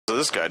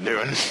this guy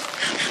doing?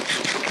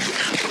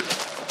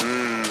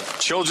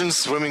 Children's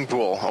swimming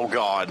pool. Oh,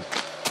 God.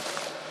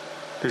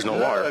 There's no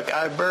water. Look,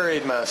 I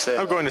buried myself.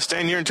 I'm going to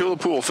stand here until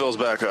the pool fills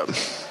back up.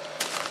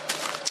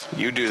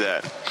 You do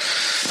that.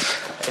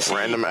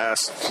 Random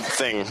ass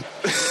thing.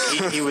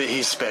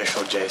 He's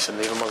special, Jason.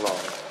 Leave him alone.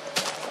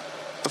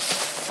 The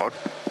fuck?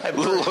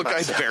 Look,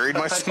 I buried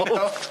myself.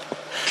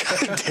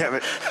 God damn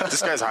it.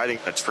 This guy's hiding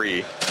in a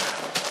tree.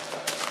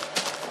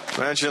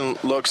 Mansion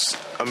looks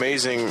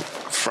amazing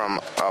from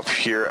up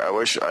here. I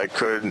wish I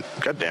could,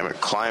 god damn it,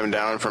 climb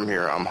down from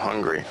here. I'm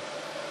hungry.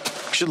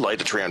 I should light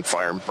the tree on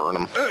fire and burn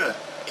them.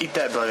 Eat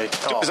that, buddy.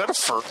 Dude, is that a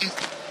fern?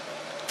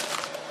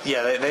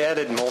 Yeah, they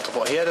added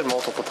multiple. He added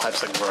multiple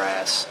types of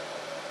grass.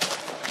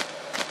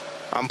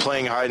 I'm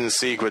playing hide and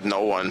seek with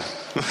no one.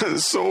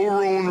 So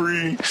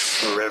lonely.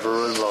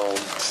 Forever alone.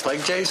 It's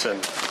like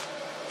Jason.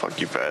 Fuck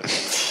you, Pat.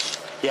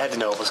 You had to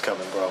know it was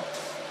coming, bro.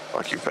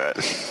 Fuck you, Pat.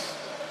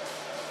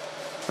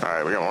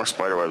 Alright, we got more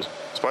spiderwebs.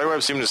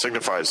 Spiderwebs seem to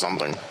signify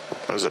something.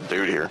 There's a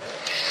dude here.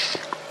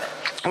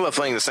 I love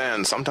playing the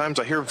sand. Sometimes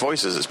I hear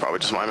voices. It's probably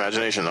just my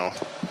imagination, though.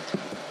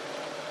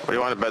 What do you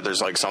want to bet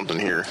there's like something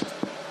here?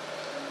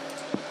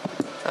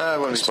 I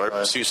wouldn't be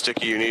surprised. Too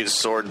sticky, you need a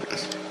sword.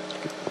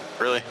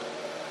 Really?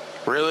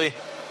 Really?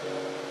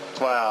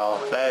 Wow,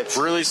 that's...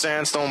 Really,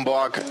 sandstone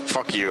block?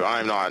 Fuck you,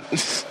 I'm not.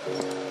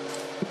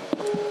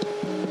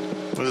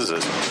 What is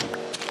this?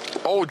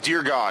 Oh,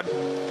 dear God.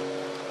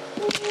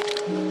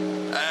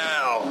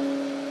 Ow.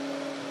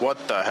 What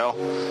the hell?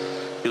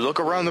 You look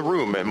around the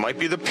room, it might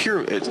be the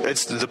pyramid.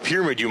 It's the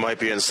pyramid you might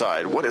be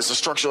inside. What is a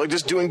structure like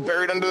this doing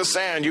buried under the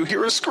sand? You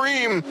hear a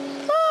scream.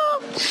 Ah!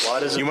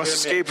 What is you must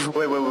escape.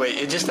 Wait.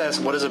 It just asks,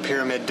 what is a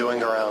pyramid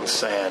doing around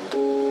sand?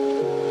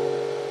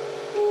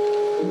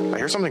 I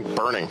hear something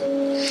burning.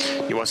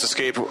 You must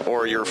escape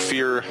or your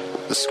fear,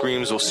 the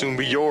screams will soon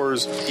be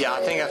yours. Yeah,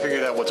 I think I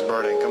figured out what's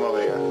burning. Come over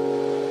here.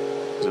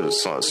 Is it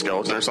a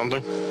skeleton or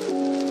something?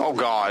 Oh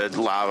God, it's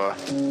lava.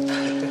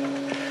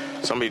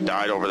 Somebody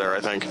died over there, I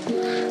think.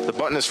 The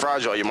button is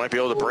fragile. You might be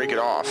able to break it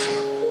off.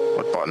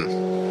 What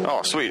button?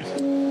 Oh, sweet.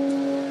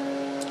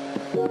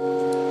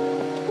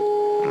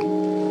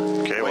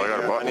 Okay, well, I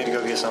got a button. I need to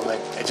go get something.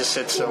 It just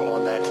sits so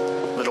on that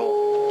little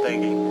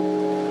thingy.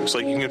 Looks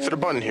like you can fit a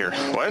button here.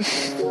 What?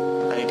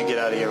 I need to get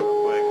out of here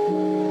real quick.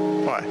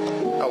 Why?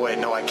 Oh, wait,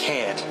 no, I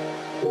can't.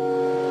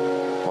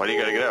 Why do you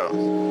gotta get out?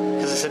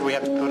 Because it said we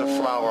have to put a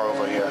flower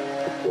over here.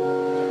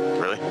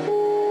 Really?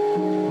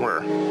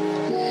 Where?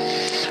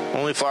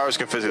 Only flowers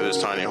can fit through this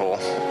tiny hole.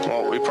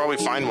 Well, we probably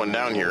find one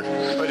down here.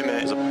 Wait a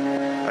minute.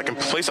 I can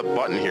place a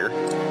button here.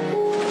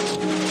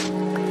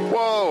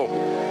 Whoa!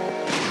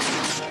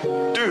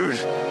 Dude!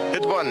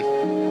 Hit the button.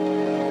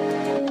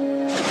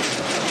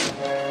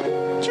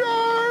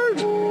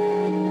 Charge!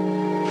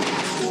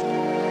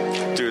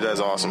 Dude, that's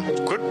awesome.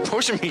 Quit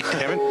pushing me,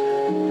 damn it.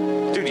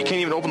 Dude, you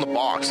can't even open the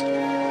box.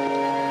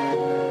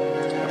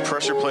 The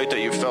pressure plate that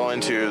you fell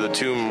into the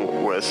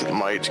tomb with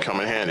might come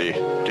in handy.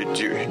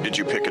 Did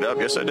you pick it up?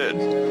 Yes, I did.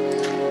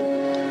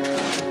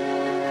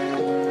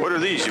 What are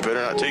these? You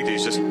better not take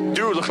these. Just,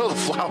 dude, look at all the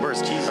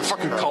flowers. Jeez, I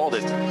fucking called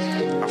it.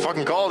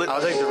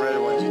 I'll take the red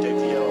ones. You take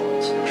the yellow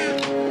ones.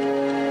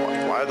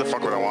 Why the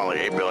fuck would I want like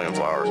 8 billion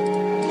flowers?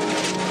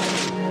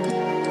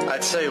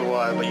 I'd say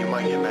why, but you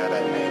might get mad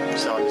at me,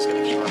 so I'm just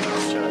gonna keep my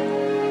mouth shut.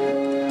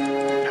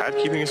 Pat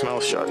keeping his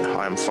mouth shut.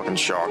 I'm fucking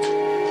shocked.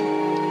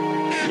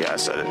 Yeah, I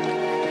said it.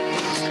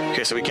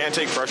 Okay, so we can't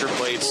take pressure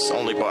plates,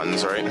 only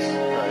buttons, right? Right.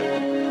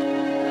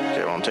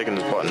 Okay, well, I'm taking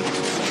this button.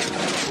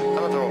 I'm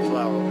gonna throw a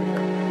flower over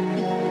here.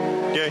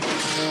 Yay.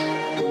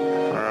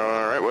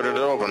 Alright, what did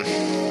it open?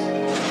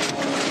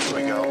 Here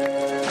we go.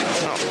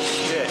 Oh,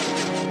 Shit.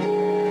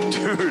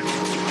 dude. Oh,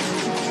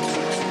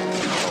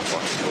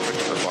 fuck. Pick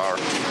up the flower.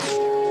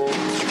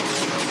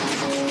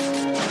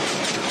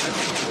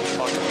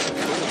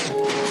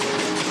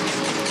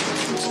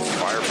 There's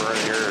fire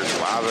burning here. There's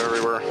lava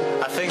everywhere.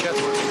 I think that's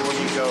where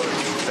you go if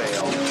you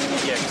fail.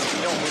 Yeah, because if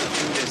you don't do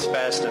this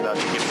fast enough,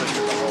 you get pushed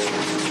in the hole.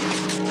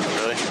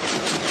 Really?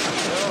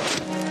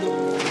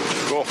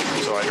 Cool.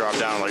 So I drop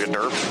down like a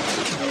derp.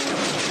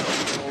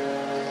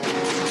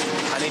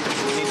 We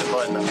need the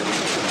button up.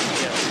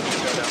 Yeah,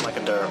 go down like a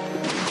derp.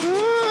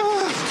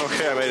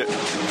 Okay, I made it. Dude,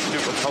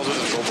 what the hell is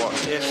this robot?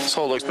 This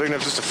hole looks big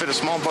enough just to fit a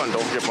small button.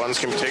 Don't forget, buttons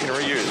can be taken and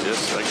reused.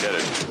 Yes, I get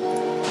it.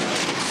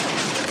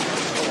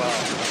 Oh,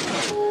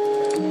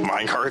 wow.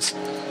 Minecarts.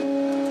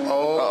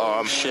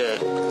 Oh, shit.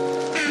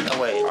 Oh,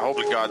 wait. I hope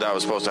to God that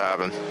was supposed to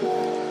happen.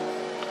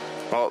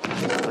 Well,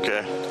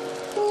 okay.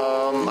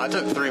 I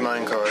took 3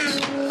 mine cards.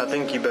 I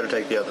think you better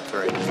take the other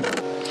 3.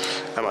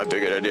 That might be a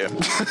good idea.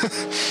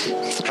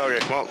 Okay,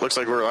 well, looks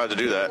like we're allowed to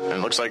do that. And it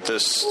looks like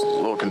this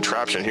little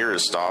contraption here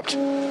is stopped.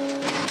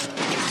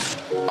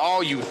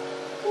 Oh, you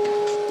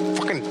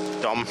fucking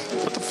dumb.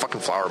 Put the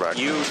fucking flower back.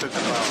 You took the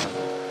flower.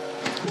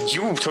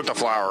 You took the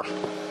flower.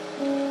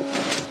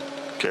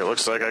 Okay,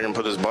 looks like I can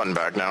put this button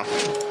back now.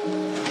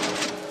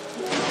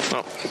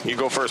 Oh, you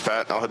go first,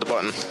 Pat. I'll hit the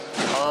button.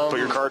 Put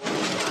your card.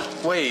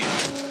 Wait.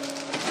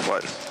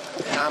 What?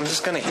 I'm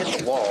just gonna hit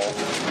the wall.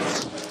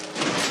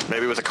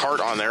 Maybe with a cart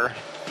on there.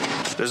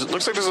 It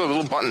looks like there's a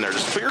little button there.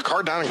 Just put your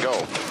cart down and go.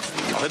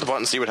 I'll hit the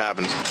button and see what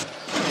happens.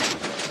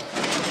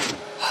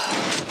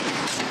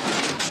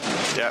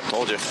 Yeah,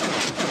 told you.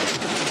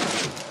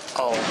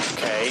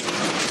 Okay.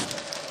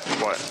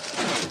 What?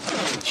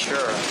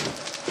 Sure.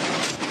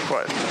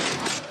 What?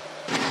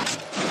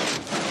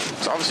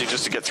 It's obviously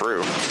just to get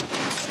through.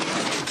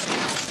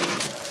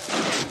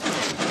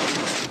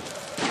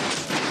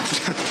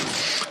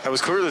 That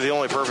was clearly the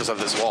only purpose of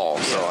this wall,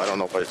 so I don't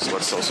know what's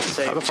so...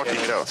 How the fuck do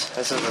you go?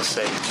 This is a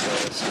safe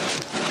choice.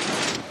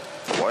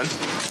 What?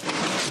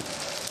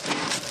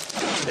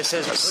 It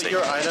says put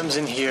your items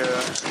in here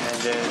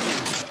and then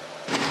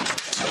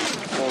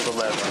pull the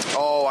lever.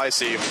 Oh, I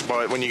see.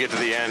 But when you get to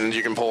the end,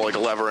 you can pull like a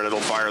lever and it'll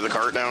fire the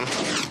cart down?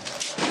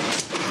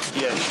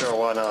 Yeah, sure,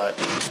 why not?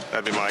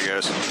 That'd be my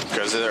guess.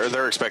 Because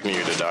they're expecting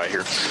you to die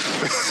here.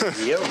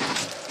 Yep.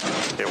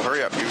 Okay, well,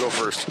 hurry up. You go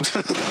first.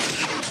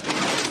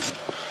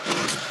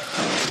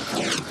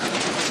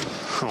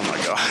 Oh my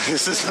god.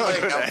 This is not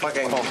good. I'm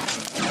fucking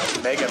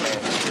Mega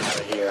Man shit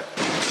right here.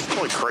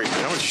 Holy crap.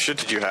 How much shit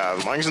did you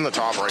have? Mine's in the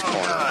top right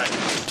corner. God.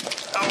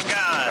 Oh,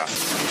 God.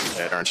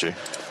 Dead, aren't you?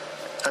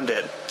 I'm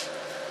dead.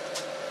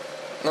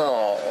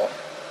 No.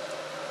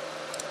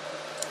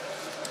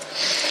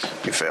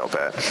 You failed,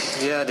 Pat.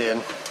 Yeah, I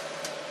did.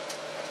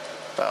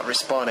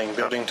 Respawning,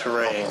 building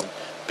terrain.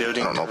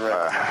 Building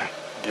terrain.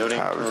 Building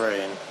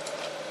terrain.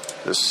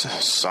 This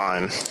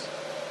sign.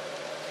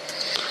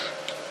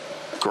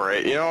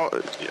 Great. You know,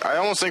 I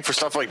almost think for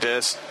stuff like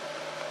this,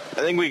 I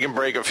think we can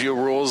break a few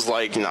rules,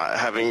 like not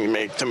having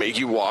to make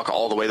you walk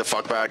all the way the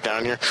fuck back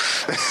down here.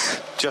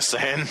 Just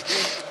saying.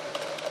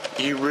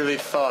 You really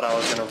thought I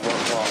was gonna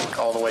walk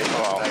all the way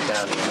back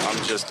down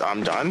here?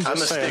 I'm done. I'm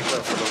a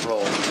stickler for the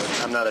roll.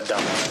 I'm not a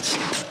dumbass.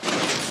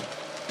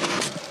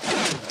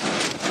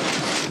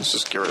 Let's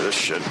just get rid of this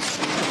shit.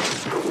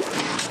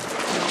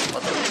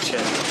 I'll put the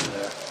chest over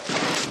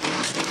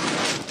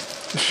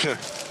there.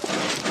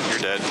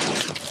 You're dead.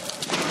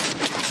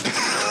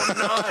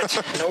 No, I'm not.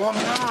 No, I'm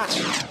not.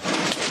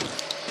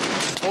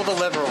 Pull the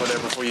lever over there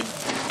before you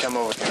come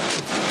over here.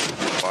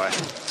 Why?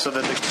 So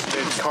that the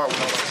cart with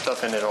all our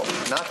stuff in it will...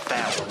 Not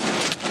that one.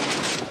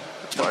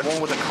 The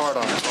one with the cart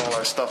on it, all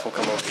our stuff will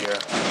come over here.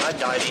 I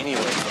died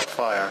anyway from the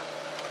fire.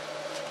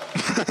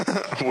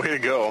 Way to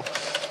go.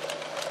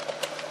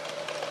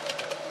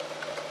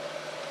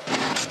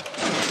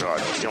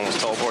 God, you almost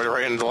teleported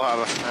right into the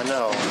lava. I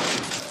know.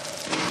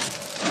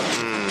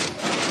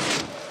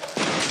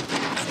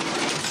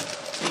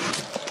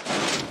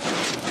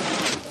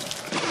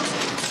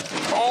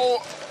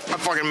 Oh, I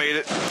fucking made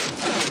it.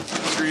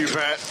 Screw you,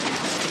 Pat.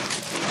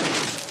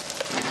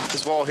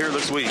 This wall here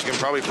looks weak. You can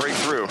probably break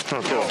through.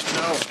 Oh,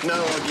 cool.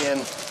 No,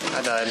 again.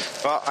 I died.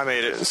 Well, I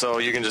made it, so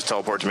you can just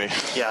teleport to me.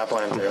 Yeah, I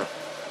plan to.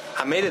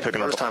 I made it the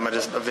first time. I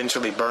just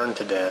eventually burned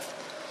to death.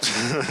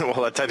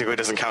 Well, that technically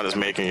doesn't count as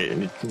making it.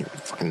 You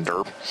fucking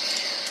derp.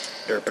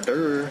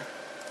 Derp-a-dur.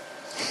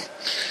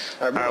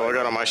 Alright, well, I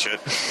got on my shit.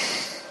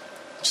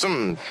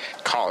 Some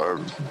collar.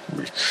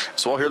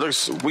 This wall here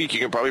looks weak. You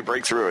can probably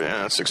break through it.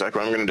 Yeah, that's exactly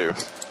what I'm going to do.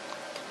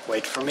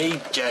 Wait for me,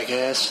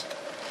 jackass.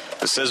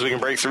 If it says we can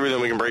break through, then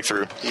we can break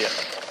through. Yeah.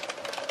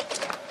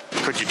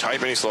 Could you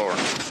type any slower?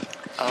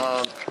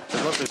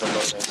 There's mostly the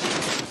loading.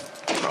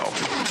 No.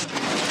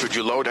 Could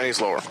you load any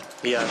slower?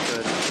 Yeah, I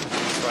could.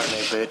 Right,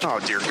 bitch. Oh,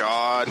 dear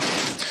God.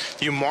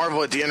 You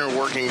marvel at the inner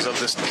workings of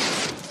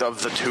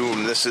the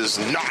tomb. This is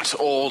not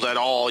old at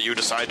all. You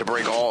decide to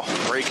break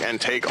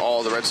and take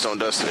all the redstone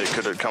dust. It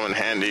could have come in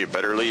handy.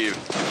 Better leave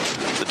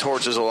the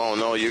torches alone.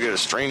 No, you get a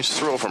strange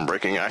thrill from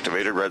breaking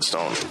activated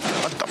redstone.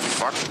 What the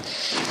fuck?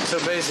 So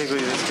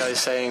basically, this guy's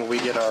saying we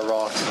get our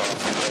rocks off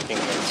from breaking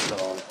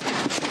redstone.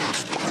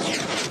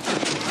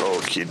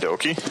 Okie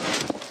dokie.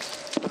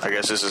 I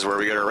guess this is where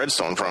we get our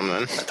redstone from,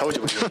 then. I told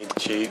you we didn't need to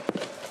cheat.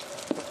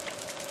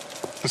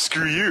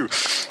 Screw you.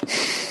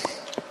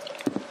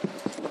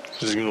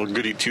 Just little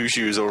goody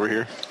two-shoes over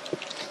here.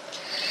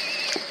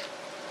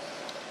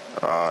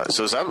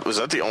 So was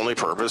that the only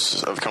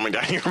purpose of coming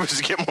down here, was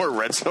to get more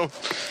redstone?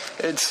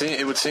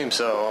 It would seem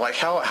so. Like,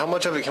 how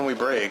much of it can we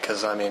break?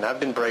 Because, I mean, I've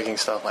been breaking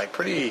stuff, like,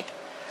 pretty...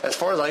 As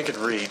far as I could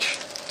reach.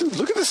 Dude,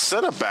 look at this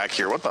setup back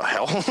here. What the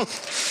hell?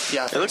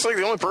 Yeah. It looks like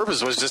the only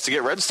purpose was just to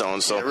get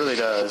redstone, so... It really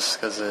does,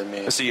 because, I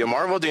mean... See, you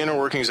marvel at the inner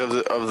workings of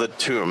the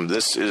tomb.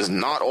 This is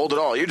not old at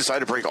all. You decide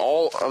to break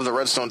all of the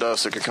redstone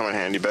dust that could come in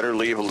handy. Better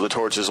leave the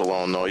torches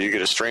alone, though. You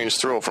get a strange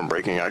thrill from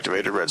breaking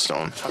activated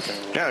redstone.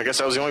 Yeah, I guess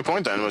that was the only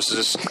point, then, was to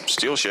just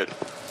steal shit.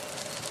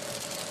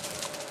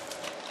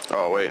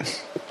 Oh, wait.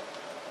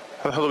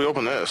 How the hell do we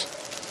open this?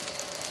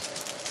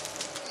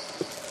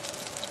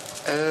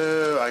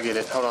 Oh, I get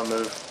it. Hold on,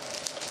 move.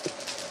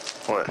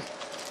 What?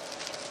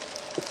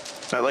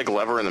 That, like,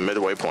 lever in the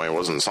midway point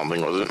wasn't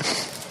something, was it?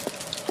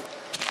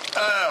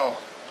 Oh!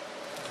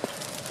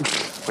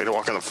 Way to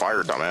walk in the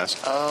fire, dumbass.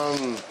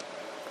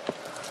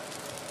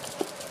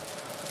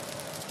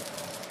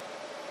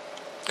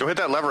 Go hit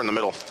that lever in the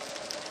middle.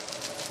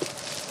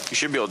 You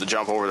should be able to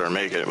jump over there and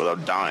make it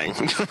without dying.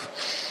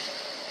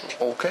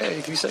 Okay,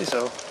 if you say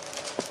so.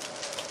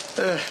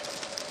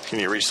 Can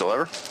you reach the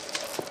lever?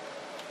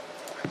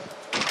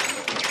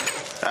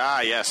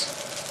 Ah, yes.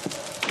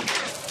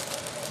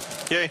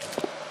 Yay.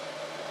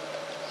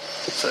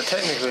 So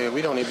technically,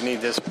 we don't even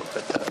need this, but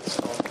it does.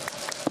 So.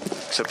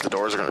 Except the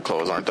doors are going to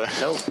close, aren't they?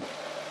 Nope.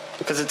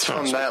 Because it's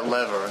from that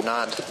lever,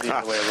 not the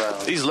other way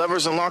around. These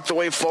levers unlock the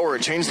way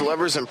forward. Change the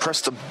levers and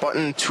press the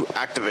button to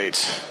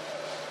activate.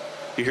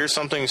 You hear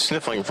something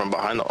sniffling from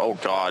behind the... Oh,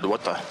 God,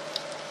 what the...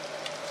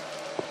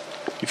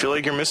 You feel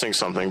like you're missing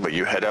something, but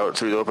you head out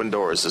through the open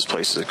doors. This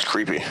place is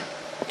creepy.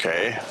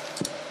 Okay.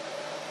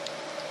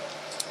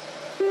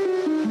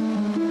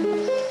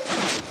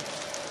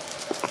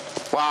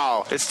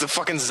 Wow, it's the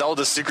fucking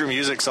Zelda secret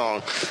music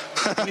song.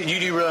 You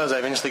do realize I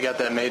eventually got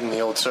that made in the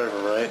old server,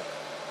 right?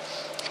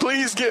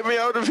 Please get me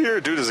out of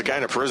here. Dude, there's a guy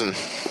in a prison.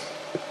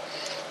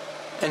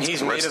 And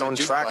he's made a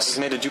jukebox. He's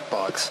made a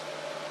jukebox.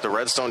 The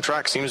redstone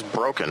track seems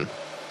broken.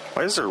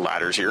 Why is there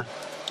ladders here?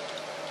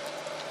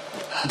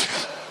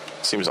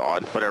 Seems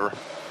odd. Whatever.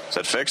 Is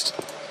that fixed?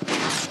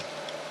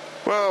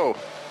 Whoa.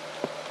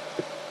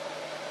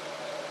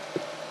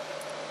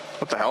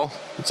 What the hell?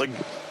 It's like...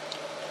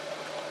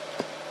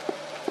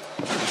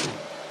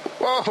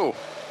 Whoa.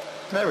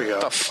 There we go.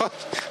 What the fuck?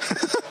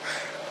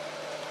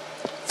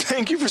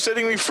 Thank you for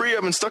setting me free.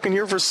 I've been stuck in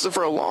here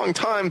for a long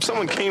time.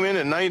 Someone came in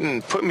at night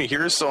and put me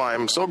here, so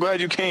I'm so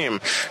glad you came.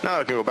 Now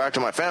I can go back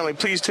to my family.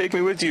 Please take me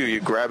with you. You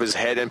grab his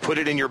head and put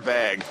it in your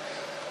bag.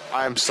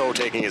 I'm so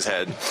taking his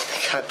head.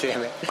 God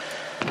damn it.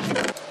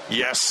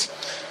 Yes.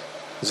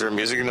 Is there a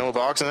music note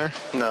box in there?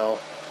 No.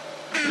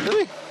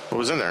 Really? What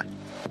was in there?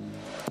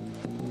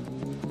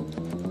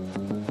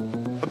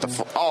 What the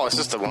fuck? Oh, it's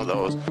just one of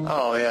those.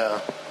 Oh,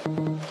 yeah.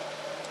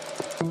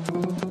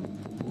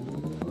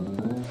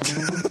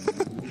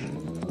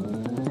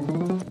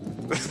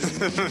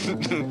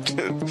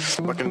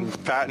 Fucking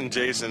Pat and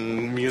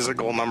Jason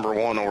musical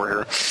 #1 over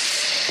here.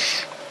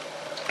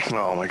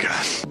 Oh my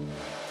god.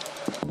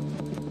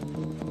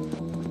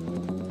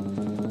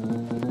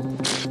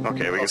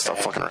 Okay, we can stop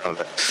fucking around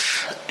with it.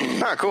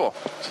 Ah, cool.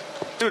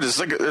 Dude, it's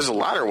like there's a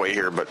ladder way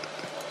here, but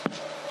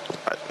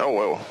oh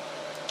whoa.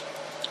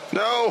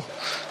 No!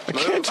 I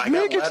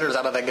got ladders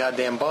out of that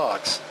goddamn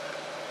box.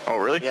 Oh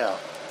really? Yeah.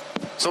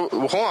 So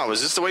hold on,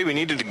 was this the way we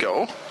needed to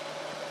go?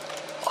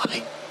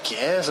 I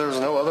guess there was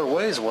no other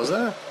ways, was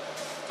there?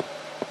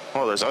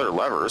 Oh, there's other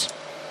levers.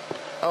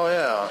 Oh,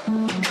 yeah.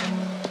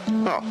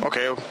 Oh,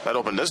 okay. That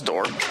opened this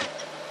door.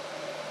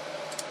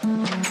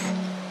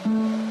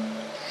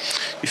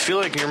 You feel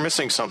like you're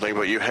missing something,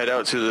 but you head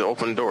out to the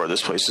open door.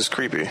 This place is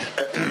creepy.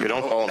 You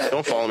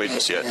don't follow me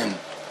just yet.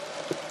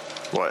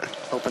 What?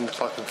 Open the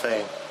fucking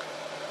thing.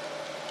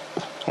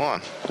 Hold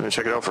on. Let me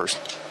check it out first.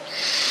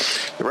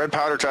 The red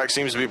powder track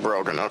seems to be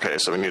broken. Okay,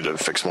 so we need to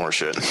fix more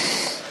shit.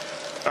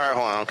 All right,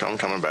 hold on. I'm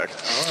coming back.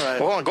 All right.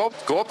 Hold on.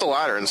 Go up the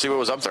ladder and see what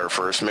was up there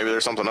first. Maybe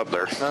there's something up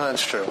there. No,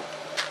 that's true.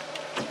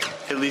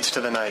 It leads to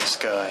the night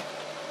sky.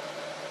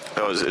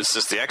 Oh, it's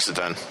just the exit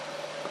then.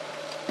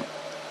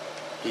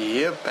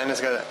 Yep, and it's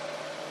got...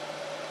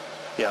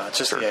 Yeah, it's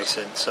just the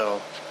exit, so...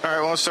 All right,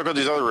 well, let's check out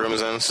these other rooms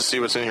then. Let's just see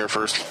what's in here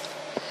first.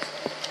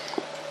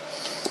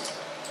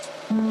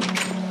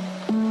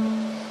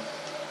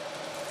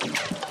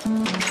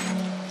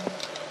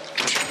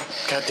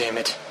 God damn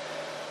it.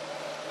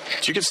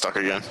 Did you get stuck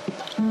again?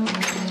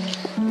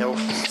 Nope.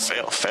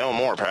 Fail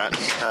more, Pat.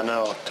 I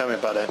know. Tell me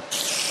about it.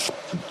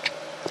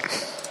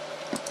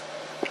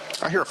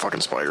 I hear a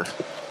fucking spider.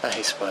 I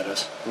hate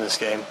spiders in this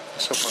game.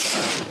 So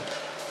fucking...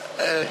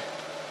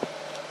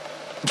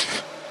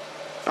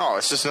 Oh,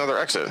 it's just another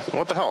exit.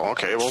 What the hell?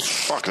 Okay, well,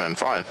 fuck then.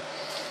 Fine.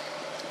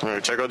 I'm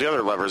gonna check out the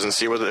other levers and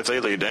see if they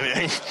lead to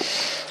anything.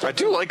 I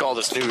do like all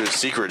this new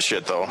secret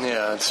shit, though.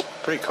 Yeah, it's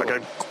pretty cool.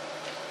 Like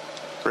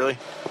really?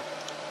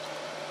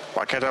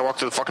 Why can't I walk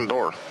to the fucking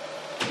door?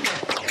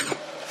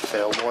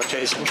 Fail more,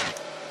 Jason.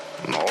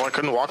 No, I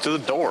couldn't walk to the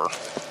door.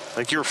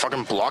 Like you were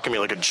fucking blocking me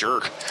like a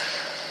jerk.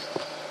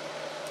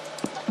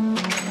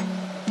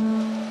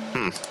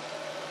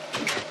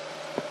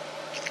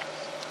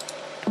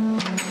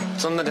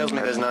 Something tells me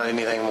there's not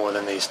anything more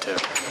than these two.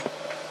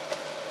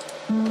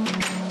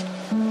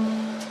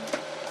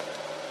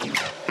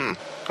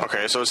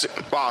 Okay, so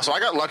wow, so I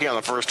got lucky on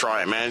the first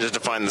try. I managed to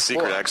find the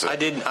secret exit. I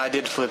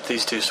did flip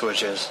these two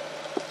switches,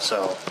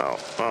 so. Oh,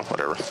 well,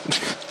 whatever.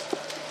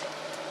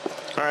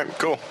 All right,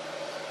 cool.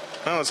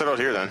 Well, let's head out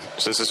here then,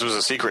 since this was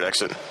a secret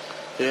exit.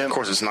 Yeah. Of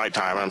course, it's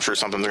nighttime, and I'm sure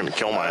something's gonna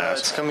kill my ass.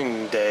 It's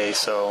coming day,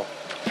 so.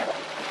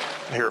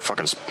 I hear a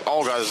fucking...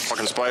 Oh, God, there's a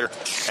fucking spider.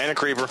 And a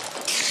creeper.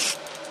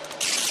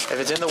 If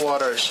it's in the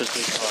water, it should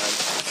be fine.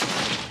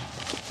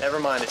 Never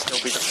mind, it still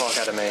beat the fuck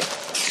out of me.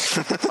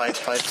 Fight.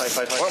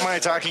 What am I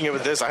attacking it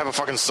with this? I have a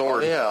fucking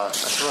sword. Oh, yeah,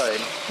 that's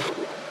right.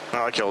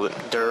 Oh, I killed it.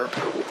 Derp.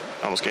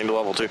 Almost came to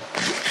level 2.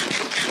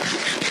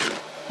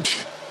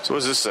 So what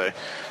does this say?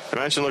 The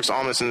mansion looks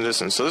ominous in the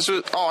distance. So this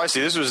was... Oh, I see.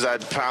 This was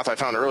that path I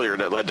found earlier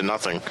that led to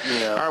nothing.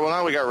 Yeah. All right, well,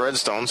 now we got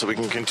redstone, so we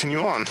can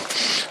continue on.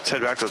 Let's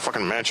head back to the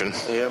fucking mansion.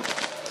 Yep.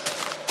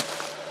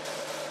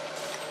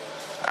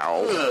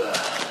 Ow. Ugh.